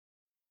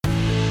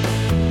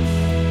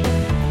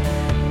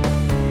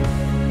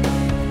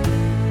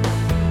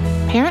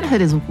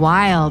Parenthood is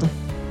wild.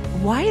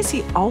 Why is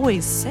he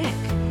always sick?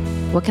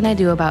 What can I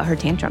do about her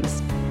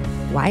tantrums?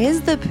 Why is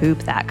the poop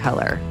that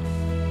color?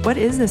 What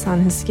is this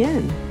on his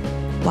skin?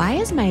 Why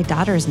is my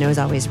daughter's nose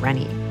always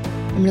runny?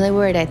 I'm really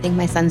worried. I think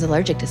my son's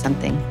allergic to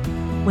something.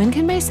 When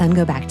can my son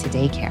go back to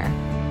daycare?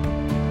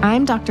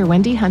 I'm Dr.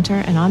 Wendy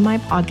Hunter, and on my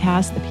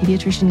podcast, The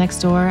Pediatrician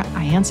Next Door,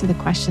 I answer the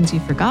questions you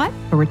forgot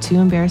or were too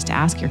embarrassed to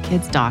ask your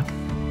kid's doc.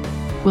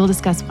 We'll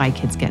discuss why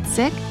kids get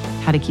sick,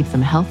 how to keep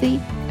them healthy,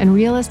 and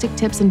realistic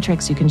tips and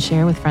tricks you can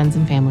share with friends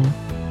and family.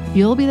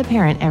 You'll be the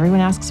parent everyone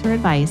asks for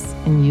advice,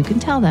 and you can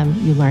tell them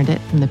you learned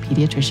it from The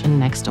Pediatrician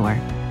Next Door.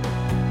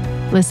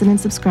 Listen and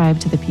subscribe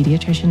to the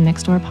Pediatrician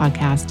Next Door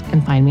podcast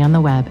and find me on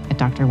the web at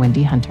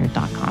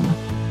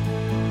drwendyhunter.com.